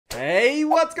Hey,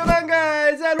 what's going on,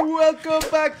 guys? And welcome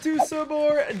back to some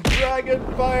more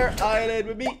Dragonfire Island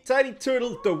with me,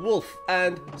 Tinyturtle the Wolf,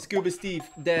 and Scuba Steve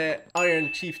the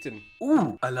Iron Chieftain.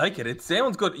 Ooh, I like it. It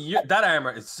sounds good. That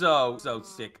armor is so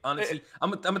sick. Honestly,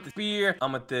 I'm with the spear.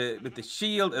 I'm with the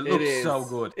shield. It looks so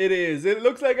good. It is. It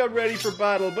looks like I'm ready for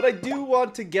battle, but I do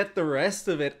want to get the rest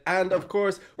of it. And of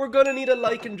course, we're gonna need a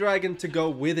LYCAN dragon to go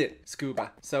with it,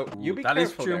 Scuba. So you be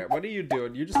careful there. What are you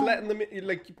doing? You're just letting them,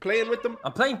 like, playing with them?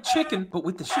 I'm playing chicken, but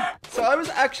with the sheep. So I was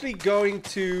actually going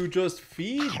to just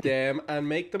feed them and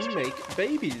make them make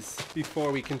babies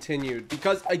before we continued,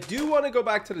 because I do want to go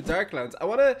back to the Darklands. I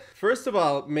want to, first of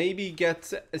all, maybe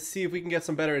see if we can get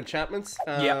some better enchantments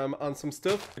on some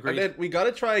stuff. Agreed. And then we got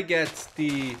to try get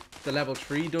the level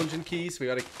 3 dungeon keys. We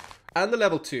got to... And the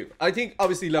level 2. I think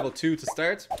obviously level 2 to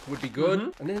start would be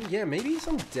good. And then yeah, maybe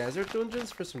some desert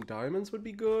dungeons for some diamonds would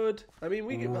be good. I mean,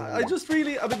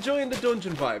 I'm enjoying the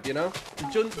dungeon vibe, you know?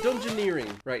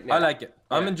 Dungeoneering right now. I like it.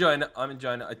 Yeah. I'm enjoying it.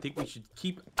 I think we should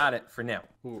keep at it for now.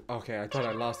 Ooh, okay, I thought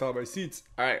I lost all my seeds.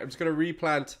 Alright, I'm just gonna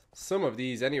replant some of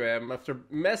these anyway. I'm after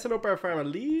messing up our farm a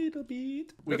little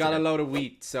bit. We got a load of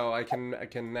wheat, so I can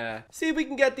see if we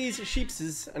can get these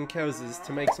sheepses and cowses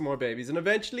to make some more babies. And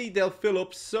eventually they'll fill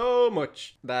up so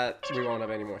much that we won't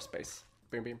have any more space.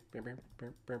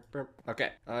 Okay,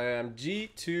 I am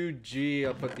G2G.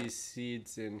 I'll put these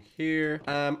seeds in here.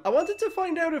 I wanted to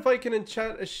find out if I can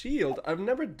enchant a shield. I've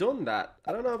never done that.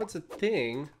 I don't know if it's a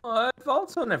thing. I've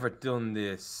also never done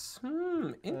this.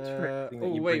 Interesting.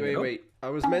 Oh, wait. I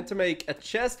was meant to make a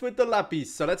chest with the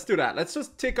lapis, so let's do that. Let's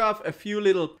just tick off a few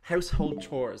little household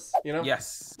chores, you know?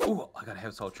 Yes. Oh, I got a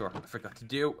household chore. I forgot to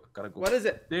do. Gotta go. What is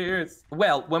it? There's...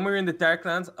 Well, when we were in the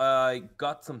Darklands, I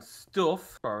got some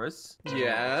stuff for us.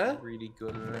 Yeah. Really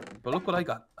good. But look what I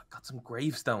got. I got some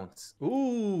gravestones.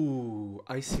 Ooh,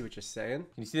 I see what you're saying.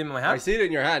 Can you see them in my hand? I see it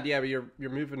in your hand. Yeah, but you're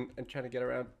moving and trying to get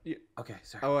around. Yeah. Okay,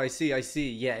 sorry. Oh, I see.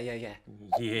 Yeah. Yeah,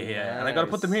 Nice. and I gotta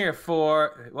put them here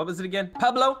for, what was it again?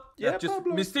 Pablo? Yeah, Just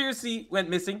Pablo. mysteriously went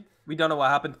missing. We don't know what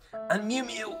happened. And Mew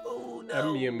Mew. Oh, no.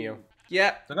 And Mew Mew.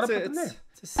 Yeah, So I'm gonna put them there.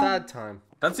 It's a sad time.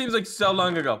 That seems like so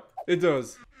long ago. It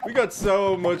does. We got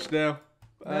so much now.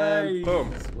 Nice.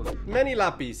 Boom. Many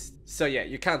lapis. So yeah,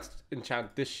 you can't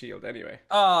enchant this shield anyway.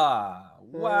 Ah,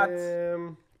 what?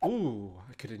 Ooh,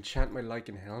 I could enchant my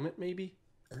LYCAN helmet maybe.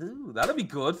 Ooh, that'll be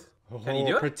good. Can you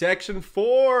do it? Protection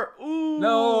 4. Ooh,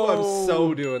 No. I'm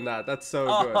so doing that. That's so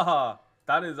good.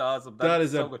 That is awesome. That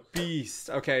is so a good. beast.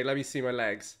 Okay, let me see my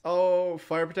legs. Oh,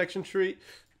 fire protection 3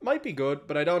 might be good,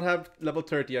 but I don't have level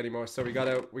 30 anymore, so we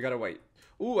gotta wait.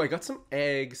 Ooh, I got some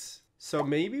eggs, so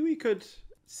maybe we could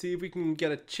see if we can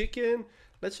get a chicken.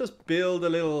 Let's just build a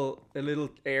little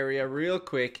area real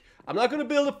quick. I'm not gonna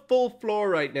build a full floor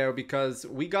right now because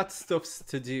we got stuffs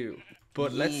to do.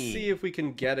 But let's see if we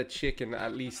can get a chicken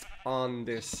at least on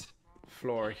this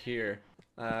floor here.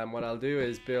 What I'll do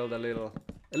is build a little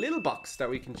box that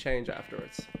we can change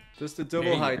afterwards. Just a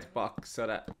double height box so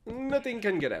that nothing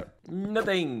can get out.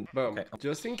 Nothing. Boom. Okay.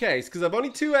 Just in case, because I've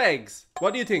only 2 eggs.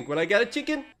 What do you think? Will I get a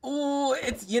chicken? Ooh,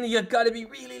 it's, you gotta be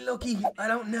really lucky. I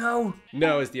don't know.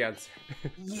 No is the answer.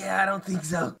 Yeah, I don't think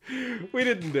so. We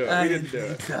didn't do it. We didn't do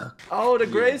it. So. Oh, the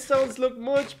gravestones look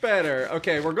much better.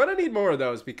 Okay, we're gonna need more of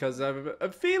those because I have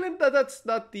a feeling that that's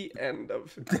not the end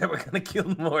of. We're gonna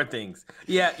kill more things.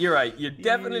 Yeah, you're right. You're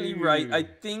definitely right. I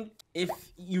think if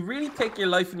you really take your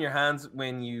life in your hands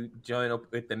when you join up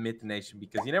with the Myth Nation,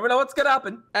 because you never know what's gonna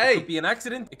happen. Hey, it could be an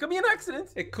accident. It could be an accident.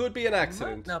 It could be an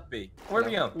accident. Might not be. Where are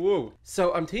we going? Whoa.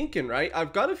 So I'm thinking, right?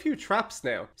 I've got a few traps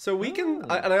now, so we can.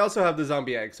 And I also have the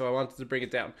zombie egg, so I wanted to bring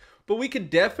it down. But we could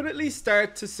definitely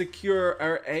start to secure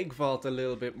our egg vault a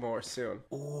little bit more soon.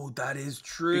 Oh, that is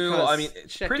true. Because, I mean,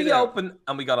 it's pretty open,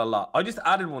 and we got a lot. I just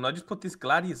added one. I just put this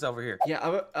Gladius over here.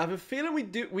 Yeah, I have a feeling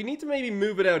we need to maybe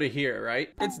move it out of here,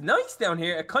 right? It's nice down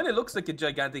here. It kind of looks like a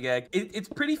gigantic egg. It's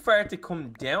pretty far to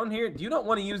come down here. Do you not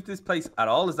want to use this place at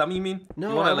all? Is that what you mean?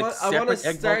 No, I want to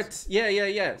start.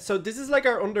 Yeah. So this is like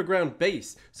our underground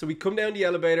base. So we come down the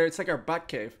elevator. It's like our bat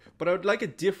cave. But I would like a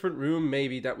different room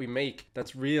maybe that we make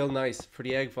that's real nice for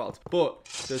the egg vault. But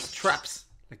there's traps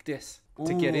like this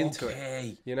to get into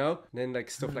it. You know? And then like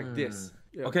stuff like this.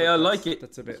 Yeah, okay, I like it.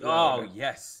 That's a bit. Oh,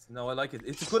 yes. No, I like it.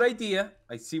 It's a good idea.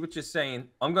 I see what you're saying.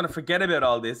 I'm going to forget about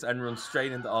all this and run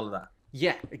straight into all of that.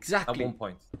 Yeah, exactly. At one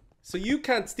point. So you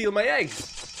can't steal my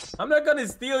eggs. I'm not going to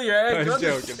steal your eggs. I'm We're on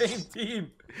joking. the same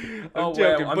team. I'm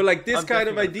joking. But like this kind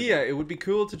of idea, it would be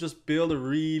cool to just build a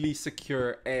really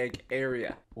secure egg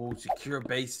area. Oh, secure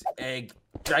base egg.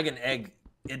 Dragon egg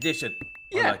edition.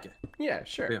 Yeah. I like it. Yeah,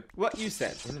 sure. Yeah. What you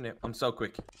said. I'm so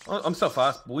quick. Oh, I'm so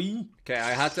fast, boy. Okay,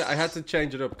 I had to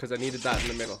change it up because I needed that in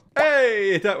the middle.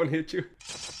 Hey, that one hit you.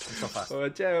 I'm so fast.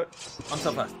 Watch out. I'm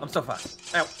so fast. I'm so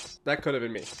fast. Ow. That could have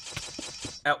been me.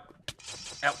 Ow.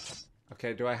 Ow.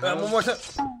 Okay, do I have... One more time.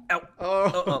 Ow.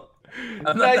 Oh.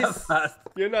 I'm Nice. not that fast.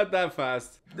 You're not that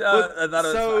fast. I thought I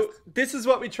was So fast. this is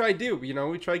what we try to do, you know,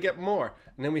 we try to get more.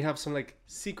 And then we have some like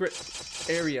secret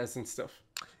areas and stuff.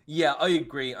 Yeah, I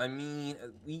agree. I mean,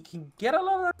 we can get a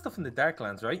lot of that stuff in the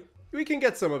Darklands, right? We can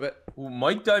get some of it. Ooh,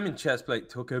 my diamond chestplate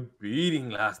took a beating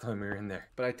last time we were in there.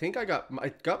 But I think I got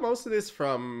most of this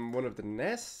from one of the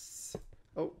nests.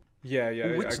 Oh, yeah,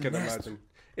 Which I can nest? imagine.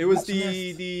 It was Which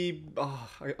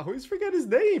I always forget his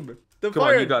name. The Come on,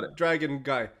 fire you got it. dragon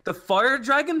guy. The fire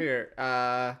dragon? Here,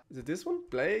 is it this one?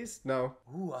 Blaze? No.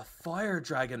 Ooh, a fire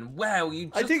dragon. Wow, you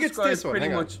just I think it's described this one. pretty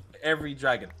Hang on. much every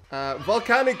dragon.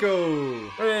 Volcanico.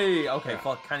 Hey, okay,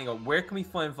 Volcanico. Where can we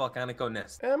find Volcanico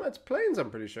nest? It's plains, I'm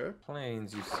pretty sure.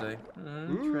 Plains, you say?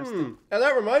 Interesting. And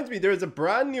that reminds me, there is a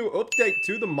brand new update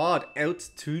to the mod out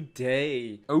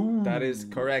today. Ooh. That is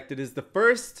correct. It is the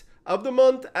first of the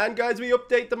month, and guys, we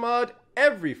update the mod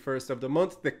every first of the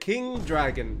month. The King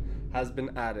Dragon has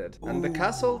been added, and the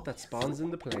castle that spawns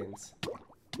in the plains.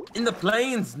 In the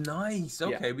plains, nice.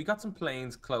 Okay, Yeah. we got some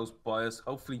plains close by us.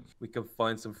 Hopefully, we can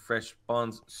find some fresh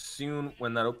spawns soon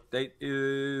when that update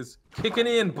is kicking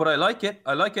in. But I like it.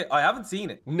 I like it. I haven't seen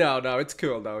it. No, it's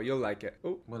cool though. You'll like it.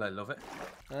 Oh, Will I love it?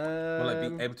 Will I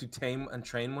be able to tame and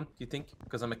train one? Do you think?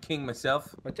 Because I'm a king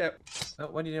myself. watch out. Oh,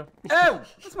 what are you doing? Oh,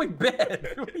 that's my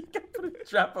bed. You can't put a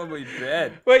trap on my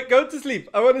bed. Wait, go to sleep.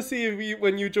 I want to see if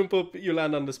when you jump up, you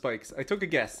land on the spikes. I took a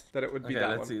guess that it would be Okay, that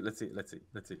let's one.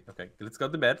 see. Okay, let's go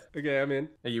to bed. Okay, I'm in.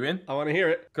 Are you in? I want to hear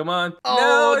it. Come on.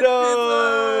 Oh, no!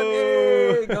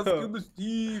 no! It's this one! Hey, go Scuba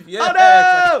Steve. Yeah. Oh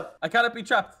no! I cannot be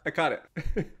trapped. I caught it.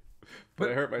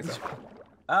 But I hurt myself.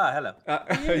 Ah, hello.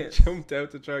 I jumped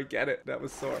out to try and get it. That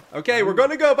was sore. Okay, we're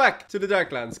gonna go back to the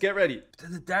Darklands. Get ready. To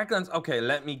the Darklands. Okay,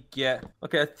 let me get.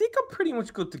 Okay, I think I'm pretty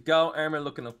much good to go. Armor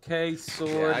looking okay.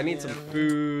 Sword. Yeah, I need some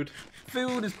food.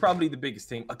 Food is probably the biggest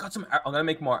thing. I got some. I'm gonna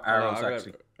make more arrows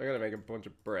actually. I gotta make a bunch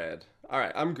of bread. All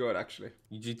right, I'm good actually.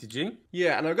 You G2G?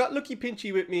 Yeah, and I've got Lucky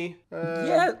Pinchy with me.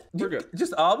 Yeah, we're you good.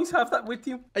 just always have that with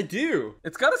you. I do.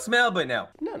 It's got a smell by now.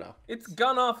 No. It's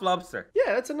gone off lobster.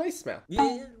 Yeah, that's a nice smell.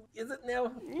 Yeah, is it now?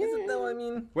 Is it now? I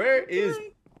mean, Where is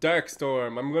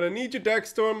Darkstorm? I'm gonna need you,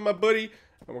 Darkstorm, my buddy.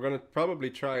 And we're gonna probably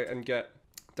try and get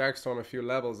Darkstorm a few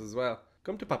levels as well.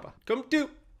 Come to Papa. Come to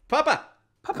Papa.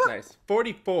 Papa. That's nice.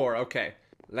 44. Okay,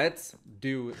 let's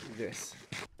do this.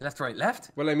 left, right, left,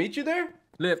 Will I meet you there?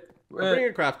 lift, I'll bring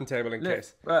a crafting table in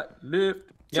case. right, lift.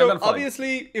 Yeah, So I'm gonna find it.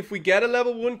 obviously, if we get a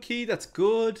level 1 key, that's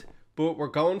good. But we're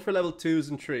going for level 2s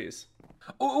and 3s.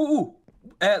 Ooh.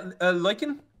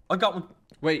 LYCAN? I got one.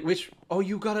 Wait, which? Oh,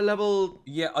 you got a level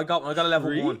Yeah, I got one. I got a level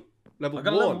 3? 1. Level I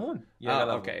got 1? a level 1. Yeah, I got a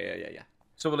level okay, yeah.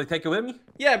 So will I take it with me?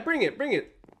 Yeah, bring it.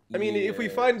 I mean, if we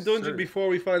find a dungeon sir. before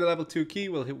we find a level 2 key,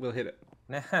 we'll hit it.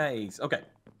 Nice. Okay.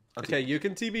 Okay, you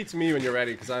can TB to me when you're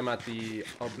ready, because I'm at the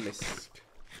obelisk.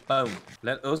 Boom.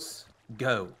 Let us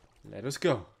go. Let us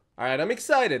go. All right, I'm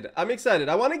excited. I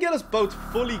want to get us both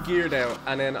fully geared out,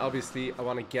 and then obviously I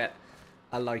want to get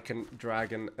a LYCAN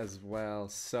dragon as well.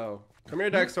 So, come here,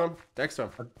 Darkstorm.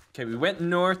 Okay, we went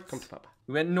north. Come to Papa.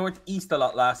 We went northeast a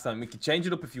lot last time. We could change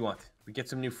it up if you want. We get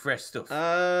some new fresh stuff.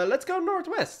 Let's go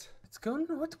northwest. Let's go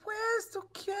northwest.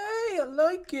 Okay, I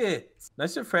like it.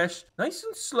 Nice and fresh, nice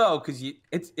and slow, because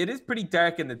it is pretty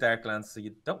dark in the Darklands, so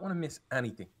you don't want to miss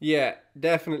anything. Yeah,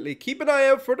 definitely. Keep an eye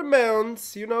out for the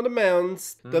mounds. You know the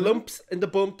mounds, the lumps and the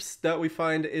bumps that we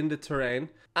find in the terrain,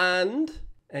 and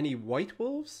any white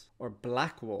wolves or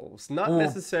black wolves. Not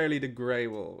necessarily the grey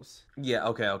wolves. Yeah.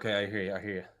 Okay. I hear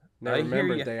you. Now I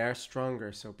remember, hear ya. they are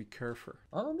stronger, so be careful.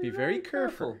 I'll Be very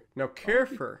careful. No,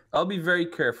 careful. I'll be very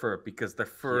careful because their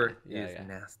fur Yeah, is yeah.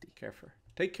 nasty. Careful.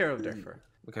 Take care of their fur.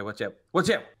 Okay, watch out. Watch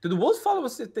out. Do the wolves follow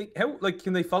us if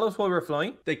can they follow us while we're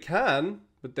flying? They can,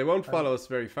 but they won't follow us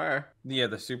very far. Yeah,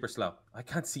 they're super slow. I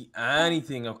can't see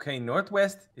anything. Okay,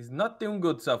 northwest is not doing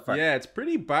good so far. Yeah, it's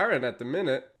pretty barren at the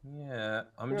minute. Yeah,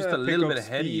 I'm Yeah, just a pick little up bit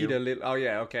ahead of speed you. a little. Oh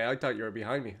yeah, okay. I thought you were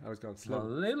behind me. I was going A slow.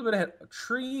 little bit ahead.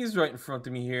 Trees right in front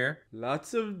of me here.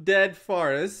 Lots of dead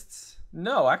forests.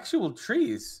 No, actual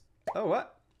trees. Oh,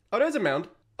 what? Oh, there's a mound.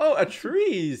 Oh, a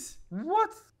trees.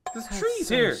 What? There's That's trees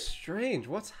so here. strange.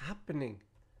 What's happening?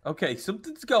 Okay,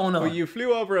 something's going on. Well, you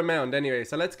flew over a mound anyway,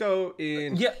 so let's go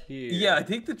in Yeah, here. yeah. I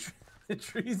think the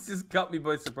trees just caught me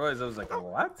by surprise. I was like,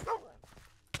 what?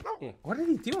 What are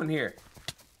they doing here?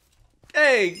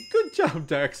 Hey, good job,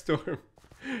 Darkstorm.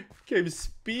 Came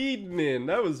speeding in.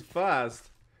 That was fast.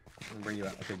 Where you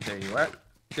at? Okay, there you are.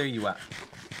 There you are.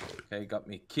 Okay, got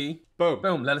me a key. Boom.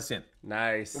 Boom, let us in.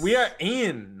 Nice. We are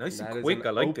in. Nice That and is quick. an I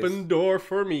like this. open door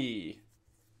for me.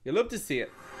 You love to see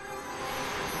it.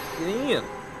 Get in.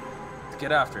 Let's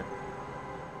get after it.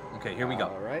 Okay, here we go.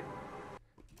 All right.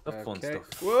 The fun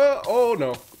stuff. Whoa! Oh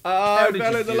no! I did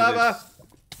fell you in the do lava.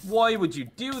 this? Why would you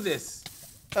do this?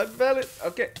 I fell it.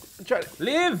 Okay, I'm trying.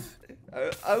 Live.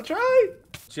 I'll try.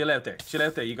 Chill out there. Chill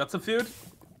out there. You got some food?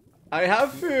 I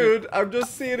have food. I'm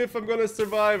just seeing if I'm gonna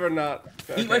survive or not.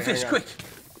 Eat my fish, quick.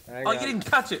 Hang Oh, on. you didn't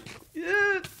catch it.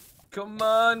 Yeah. Come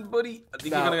on, buddy. I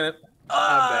think No. you're gonna.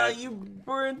 Ah, you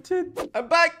burnt it. I'm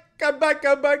back. I'm back.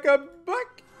 I'm back. I'm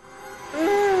back.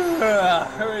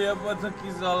 Hurry up! What took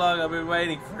you so long? I've been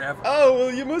waiting forever. Oh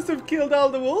well, you must have killed all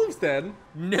the wolves then.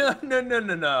 No.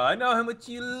 I know how much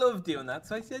you love doing that,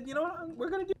 so I said, you know what? We're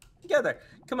gonna do it together.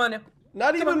 Come on now.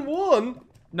 Not even one.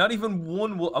 Not even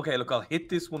one. Okay, look, I'll hit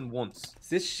this one once. It's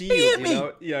this shield, hit you me.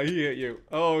 know? Yeah, he hit you.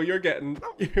 Oh, you're getting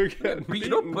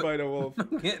beaten up, by the wolf.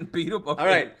 I'm getting beat up. Okay. All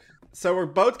right, so we're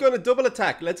both going to double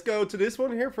attack. Let's go to this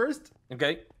one here first.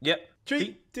 Okay. Yep.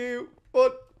 3, 2,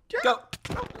 1, Go.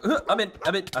 I'm in.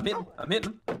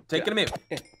 Taking him in.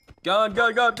 Go on.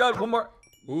 One more.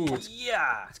 Ooh, it's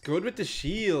Yeah. good with the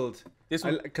shield. This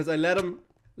one. Because I let him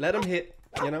hit.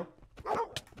 You know,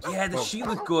 Yeah, the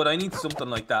shield is good. I need something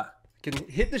like that. can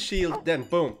hit the shield, then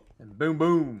boom. And boom,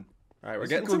 boom. All right, we're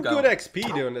This is getting some good good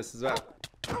XP doing this as well.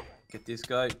 Get this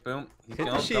guy. Boom. He's Hit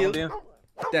the gone shield. down.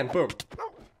 Then boom.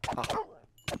 Ah.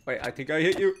 Wait, I think I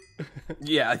hit you.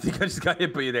 Yeah, I think I just got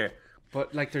hit by you there.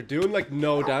 But like they're doing like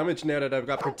no damage now that I've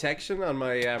got protection on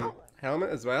my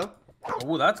helmet as well.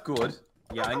 Oh, that's good.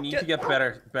 Yeah, I need to get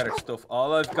better stuff.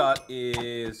 All I've got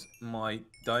is my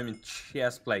diamond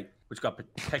chest plate, which got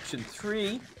protection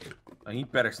 3. I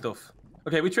need better stuff.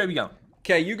 Okay, which way we going?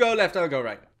 Okay, you go left, I'll go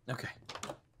right. Okay.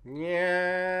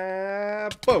 Yeah,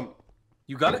 boom.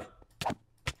 You got it?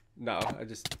 No, I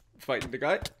just fighting the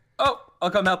guy. Oh, I'll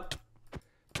come help.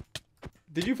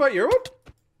 Did you fight your one?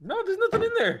 No, there's nothing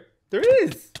in there. There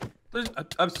is.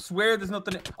 I swear there's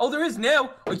nothing. Oh, there is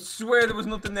now. I swear there was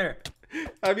nothing there.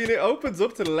 I mean, it opens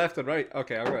up to the left and right.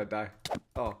 Okay, I'm gonna die.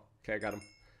 Oh, okay, I got him.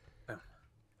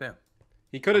 Bam.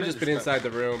 He could have I'm just in been the scrap.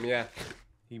 inside the room, yeah.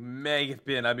 He may have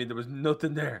been. I mean, there was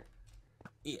nothing there.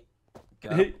 Yeah.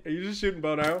 Got him. Are you just shooting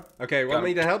bow and arrow? Okay, want Got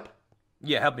me him. to help?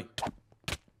 Yeah, help me.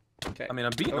 Okay. I mean,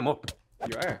 I'm beating him up.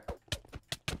 You are.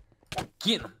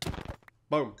 Get him.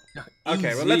 Boom.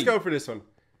 Okay, well, let's Easy. go for this one.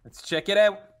 Let's check it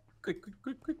out. Quick.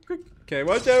 Okay,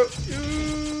 watch out.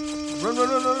 Run.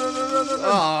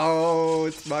 Oh,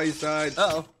 it's my side.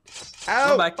 Uh-oh.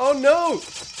 Ow! back. Oh no!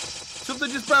 Something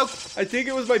just broke. I think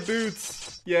it was my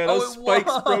boots. Yeah, Oh, those it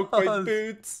spikes broke my was.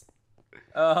 boots.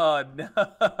 Oh,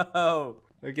 no.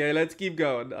 Okay, let's keep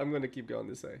going. I'm gonna keep going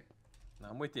this way.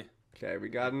 I'm with you. Okay, we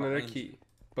got another Behind. key.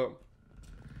 Boom.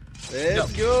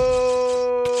 Let's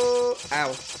go!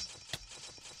 Ow.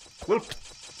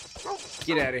 Wolf.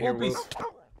 Get out of here, Wolfies. Wolf.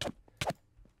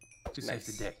 Just Nice.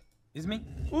 saved the day. Is me?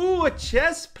 Ooh, a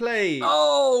chest plate!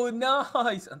 Oh,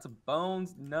 nice. And some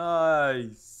bones.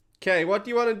 Nice. Okay, what do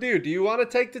you want to do? Do you want to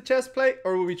take the chest plate,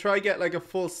 or will we try get like a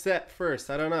full set first?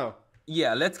 I don't know.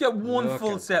 Yeah, let's get one Look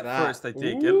full at set that. first, I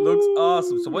think. It looks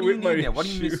awesome. So what do you With my need now? What are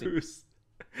you missing? shoes.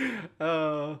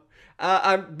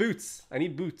 Boots. I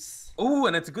need boots. Oh,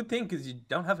 and it's a good thing because you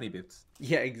don't have any boots.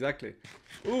 Yeah, exactly.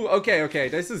 Ooh, okay.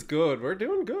 This is good. We're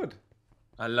doing good.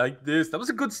 I like this. That was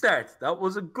a good start. That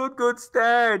was a good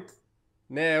start.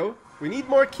 Now, we need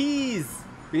more keys.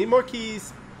 We need more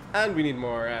keys, and we need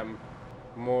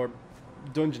more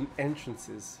dungeon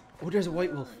entrances. Oh, there's a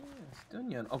white wolf.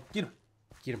 Dunyan. Oh, get him.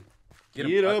 Get him. Get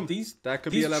Get him. him. That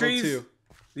could be a level 2.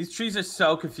 These trees are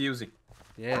so confusing.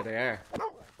 Yeah, they are.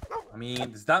 I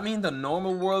mean, does that mean the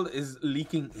normal world is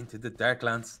leaking into the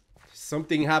Darklands?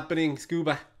 Something happening,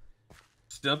 Scuba.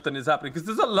 Something is happening because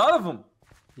there's a lot of them.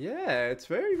 Yeah, it's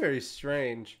very, very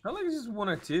strange. Not like it's just one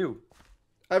or two.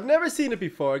 I've never seen it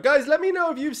before. Guys, let me know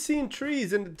if you've seen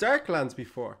trees in the Darklands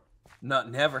before.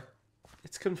 Not never.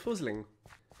 It's confuzzling.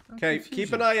 Okay, keep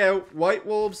Confusion. an eye out. White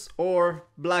wolves or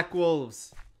black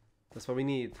wolves. That's what we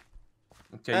need.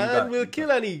 Okay, you got And it, we'll you got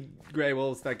kill any grey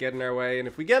wolves that get in our way. And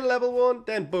if we get a level 1,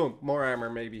 then boom, more armor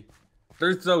maybe. it.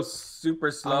 They're so super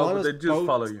I slow, want but us they just both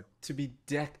follow you. to be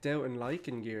decked out in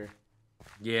LYCAN gear.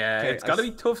 Yeah, Okay, it's got to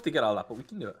be tough to get all that, but we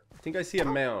can do it. I think I see a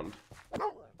mound.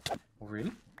 Oh,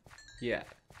 really? Yeah.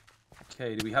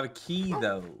 Okay, do we have a key,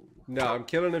 though? No, I'm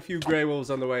killing a few grey wolves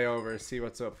on the way over. See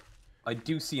what's up. I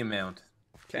do see a mount.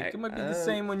 Okay. It might be the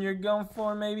same one you're going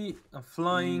for, maybe? I'm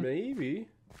flying. Maybe.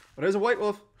 Oh, there's a white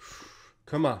wolf.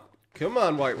 Come on. Come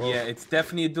on, white wolf. Yeah, it's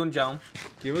definitely a dungeon.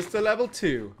 Give us the level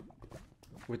 2.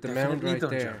 With the mound right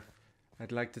there,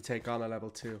 I'd like to take on a level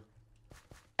 2.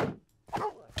 Yeah.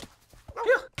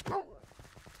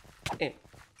 Eh.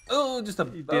 Oh, just a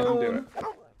He didn't do it.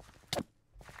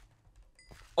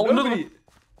 Oh, Nobody...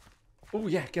 Oh,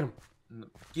 yeah, get him.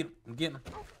 Get him. I'm getting him.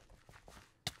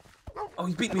 Oh,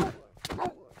 he beat me.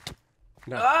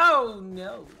 No. Oh,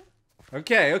 no.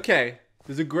 Okay, okay.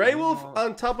 There's a grey wolf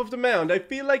on top of the mound. I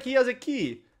feel like he has a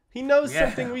key. He knows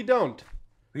something we don't.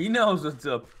 He knows what's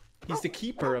up. He's the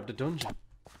keeper of the dungeon.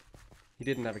 He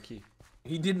didn't have a key.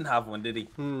 He didn't have one, did he?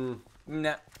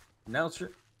 Nah. No, sure.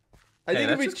 I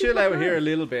think if we chill out here a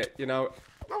little bit, you know,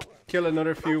 kill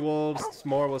another few wolves,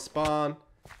 more will spawn.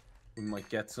 We might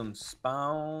get some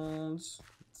spawns.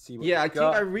 Let's see what Yeah, we I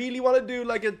got. think I really want to do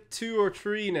like a 2 or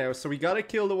 3 now. So we got to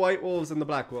kill the white wolves and the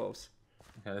black wolves.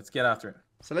 Okay, let's get after it.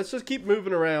 So let's just keep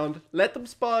moving around. Let them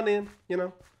spawn in, you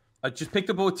know. I just picked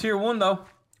up a tier 1 though.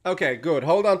 Okay, good.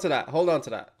 Hold on to that. Hold on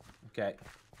to that. Okay.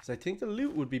 Because I think the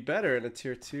loot would be better in a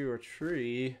tier 2 or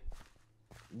 3.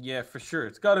 Yeah, for sure.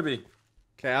 It's got to be.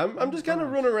 Okay, I'm just gonna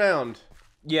run around.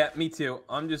 Yeah, me too.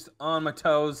 I'm just on my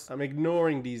toes. I'm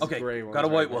ignoring these grey ones. Got a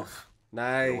white right wolf.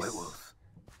 Nice. Got a white wolf.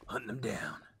 Hunting them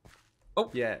down.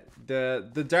 Oh. Yeah,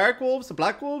 the dark wolves, the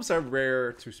black wolves are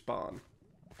rare to spawn.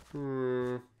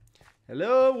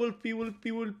 Hello, Wolfie,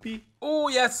 Wolfie, Wolfie. Oh,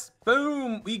 yes.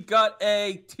 Boom. We got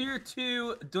a tier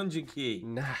 2 dungeon key.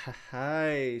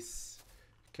 Nice.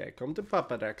 Okay, come to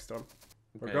Papa Darkstorm.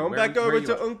 We're Okay, going where back you over at?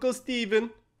 to Uncle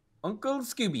Steven. Uncle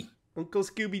Scooby. Uncle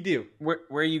Scooby-Doo. Where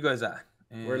are you guys at?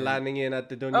 We're landing in at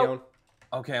the dungeon.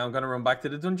 Okay, I'm going to run back to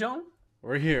the dungeon.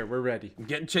 We're here. We're ready. I'm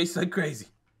getting chased like crazy.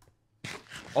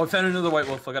 Oh, I found another white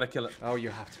wolf. I got to kill it. Oh, you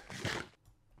have to.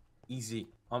 Easy.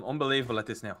 I'm unbelievable at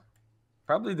this now.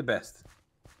 Probably the best.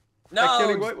 Like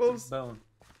killing just white wolves? a bone.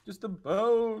 Just a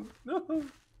bone. No.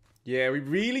 Yeah, we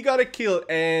really got to kill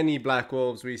any black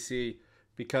wolves we see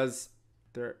because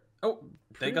they're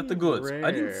they got the goods. rare.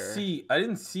 I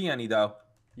didn't see any though.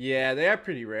 Yeah, they are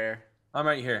pretty rare. I'm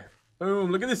right here.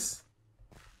 Boom, look at this.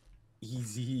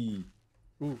 Easy.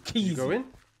 Ooh, Easy. you go in?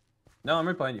 No, I'm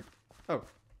right behind you. Oh,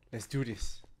 let's do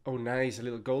this. Oh, nice. A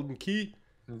little golden key.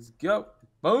 Let's go.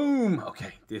 Boom.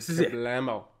 Okay, this is it.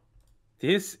 Kablamo.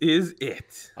 This is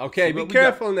it. Okay, be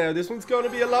careful now. This one's going to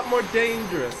be a lot more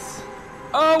dangerous.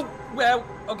 Oh, well,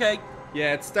 okay.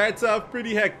 Yeah, it starts off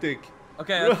pretty hectic.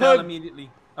 Okay, I fell immediately.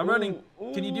 I'm running.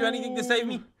 Can you do anything to save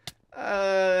me?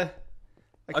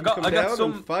 I got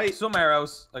some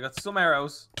arrows. I got some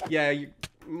arrows. Yeah, you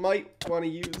might want to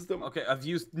use them. Okay, I've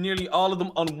used nearly all of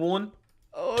them on one.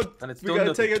 Oh, and it's we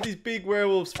gotta take out these big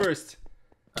werewolves first.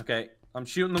 Okay, I'm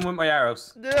shooting them with my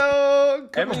arrows. No,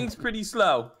 everything's pretty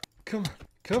slow. Come on,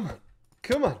 come on,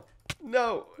 come on.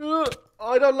 No, oh,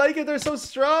 I don't like it. They're so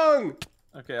strong.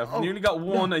 Okay, I've nearly got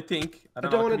one. I think. I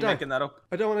don't want to die. Making that up.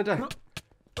 I don't want to die.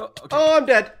 Okay. Oh, I'm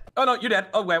dead. Oh no, you're dead.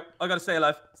 Oh wow, I gotta stay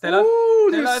alive. Stay alive. Ooh,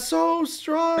 stay they're alive. so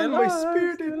strong. My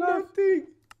spear did nothing.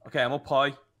 Okay, I'm up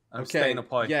high. I'm staying up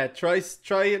high. Yeah, try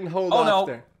it and hold off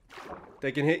there.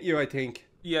 They can hit you, I think.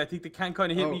 Yeah, I think they can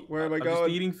kind of hit me. Where am I I'm going?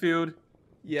 just eating food.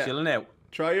 Yeah. Chilling out.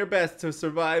 Try your best to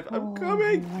survive. I'm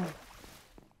coming.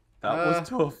 That was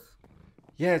tough.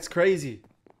 Yeah, it's crazy.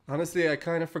 Honestly, I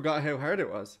kind of forgot how hard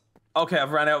it was. Okay,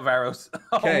 I've run out of arrows.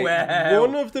 Okay, oh, wow.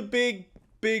 one of the big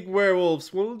werewolves,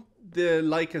 the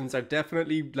LYCANs are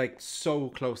definitely like so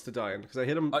close to dying because I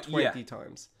hit them 20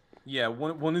 times. Yeah,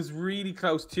 one is really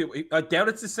close too. I doubt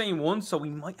it's the same one, so we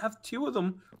might have two of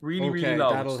them really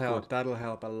low. That'll help. That'll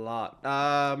help a lot.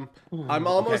 I'm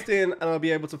almost in, and I'll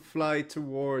be able to fly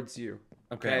towards you.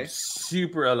 Okay, I'm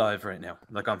super alive right now.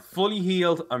 Like I'm fully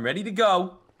healed. I'm ready to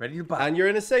go. Ready to battle. And you're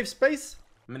in a safe space?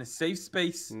 I'm in a safe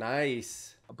space.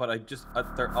 Nice. But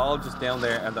they're all just down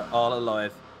there, and they're all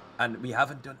alive, and we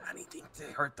haven't done anything to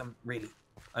hurt them really.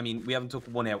 I mean, we haven't took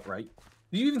one out, right?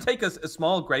 Did you even take a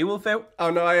small grey wolf out? Oh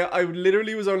no, I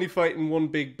literally was only fighting one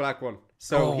big black one.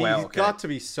 So he's got to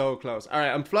be so close. All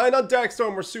right, I'm flying on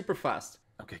Darkstorm. We're super fast.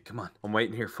 Okay, come on. I'm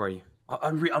waiting here for you.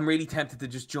 I'm really tempted to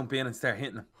just jump in and start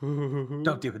hitting them.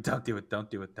 Don't do it. Don't do it. Don't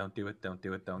do it. Don't do it. Don't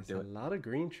do it. Don't do it. A lot of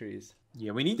green trees.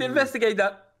 Yeah, we need to investigate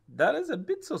that. That is a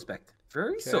bit suspect.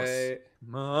 Very sus.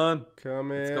 Come on.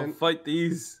 Come in. Let's go fight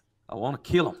these. I want to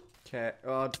kill them. Okay.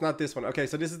 Oh, it's not this one. Okay,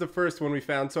 so this is the first one we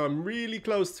found. So I'm really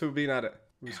close to being at it.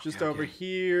 It's just over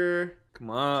here. Come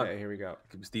on. Okay, here we go.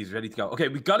 Steve's ready to go. Okay,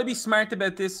 we got to be smart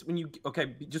about this. When you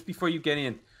just before you get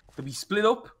in, do we split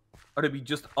up, or do we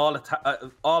just all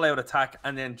out attack,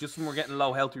 and then just when we're getting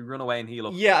low health, we run away and heal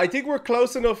up? Yeah, I think we're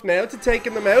close enough now to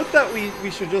taking them out that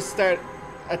we should just start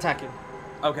attacking.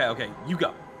 Okay, you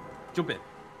go. Jump in.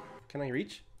 Can I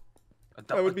reach?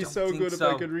 That would be so good if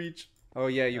I could reach. Oh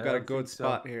yeah, you got a don't good think so.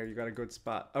 spot here. You got a good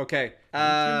spot. Okay. Not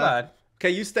too bad. Okay,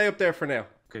 you stay up there for now.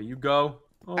 Okay, you go.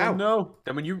 Oh Ow. no!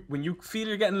 Then when you feel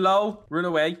you're getting low, run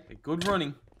away. Okay, good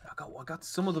running. I got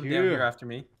some of them down here after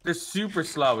me. They're super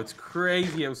slow. It's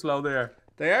crazy how slow they are.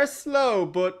 They are slow,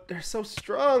 but they're so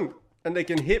strong, and they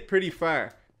can hit pretty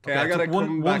far. Okay, I gotta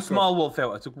come back one small up. wolf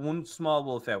out. I took one small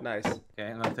wolf out. Nice. Okay,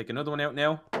 I'm gonna take another one out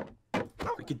now.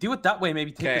 We could do it that way,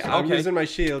 maybe. Okay, I'm using my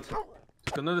shield.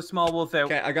 Took another small wolf out.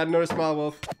 Okay, I got another small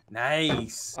wolf.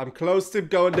 Nice. I'm close to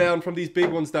going down from these big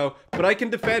ones though, but I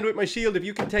can defend with my shield if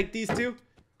you can take these two.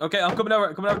 Okay, I'm coming over.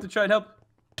 I'm coming over to try and help.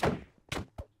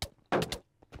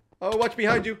 Oh, watch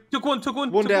behind you. Took one.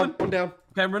 One down.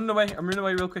 Okay, I'm running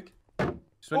away real quick.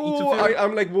 Just want to eat some Oh, food.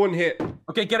 I'm like one hit.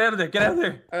 Okay, get out of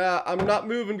there. I'm not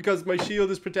moving because my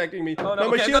shield is protecting me. Oh, no,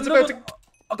 okay, my shield's about to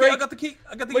Okay, break. I got the key.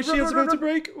 My shield's about to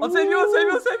break. I'll save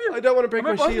you. I don't want to break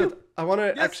my behind shield. you. I want to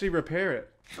Yes. actually repair it.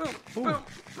 Boom.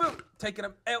 Taking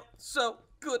him out. So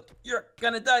good. You're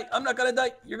gonna die. I'm not gonna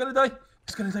die. You're gonna die.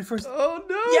 He's gonna die first. Oh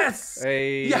no! Yes.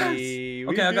 Hey, Yes. we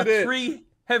Okay, I got did it. 3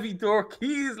 heavy door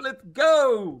keys. Let's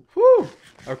go. Whew.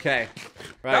 Okay.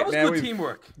 Right, That was now good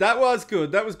teamwork. That was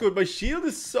good. My shield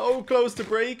is so close to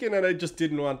breaking, and I just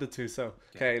didn't want it to. So,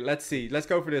 okay, let's see. Let's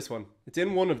go for this one. It's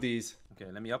in one of these.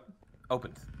 Okay, let me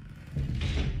open.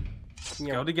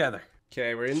 Yeah. Go together.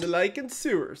 Okay, we're in the LYCAN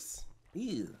sewers.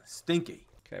 Ew, stinky.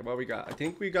 Okay, what we got? I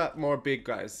think we got more big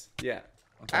guys. Yeah.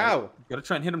 Okay. Ow. Gotta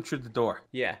try and hit him through the door.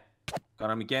 Yeah. Got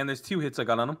him again. There's 2 hits I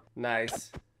got on him.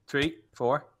 Nice. 3,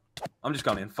 4. I'm just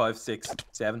going in. 5, 6,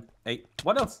 7, 8.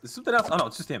 What else? There's something else. Oh no,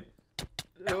 it's just him.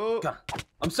 Oh. Got him.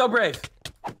 I'm so brave.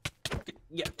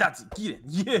 Yeah, that's it. Get in.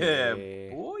 Yeah, Hey.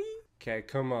 boy. Okay,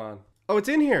 come on. Oh, it's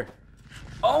in here.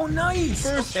 Oh, nice.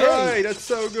 First Okay. try. That's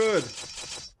so good.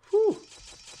 Whew.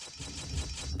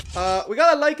 We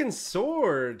got a LYCAN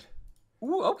sword.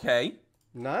 Ooh, okay.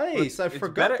 Nice. I It's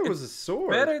forgot better- there was a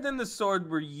sword. Better than the sword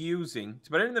we're using. It's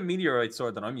better than the meteorite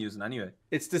sword that I'm using anyway.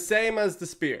 It's the same as the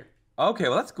spear. Okay,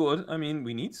 well that's good. I mean,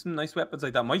 we need some nice weapons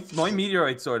like that. My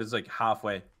meteorite sword is like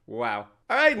halfway. Wow.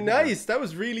 All right, nice. That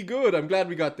was really good. I'm glad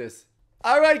we got this.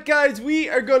 All right, guys, we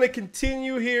are going to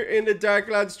continue here in the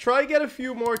Darklands. Try get a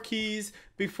few more keys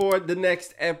before the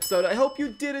next episode. I hope you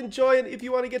did enjoy it. If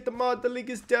you want to get the mod, the link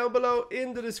is down below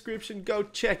in the description. Go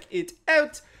check it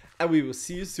out. And we will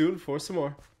see you soon for some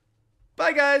more.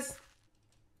 Bye, guys.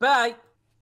 Bye.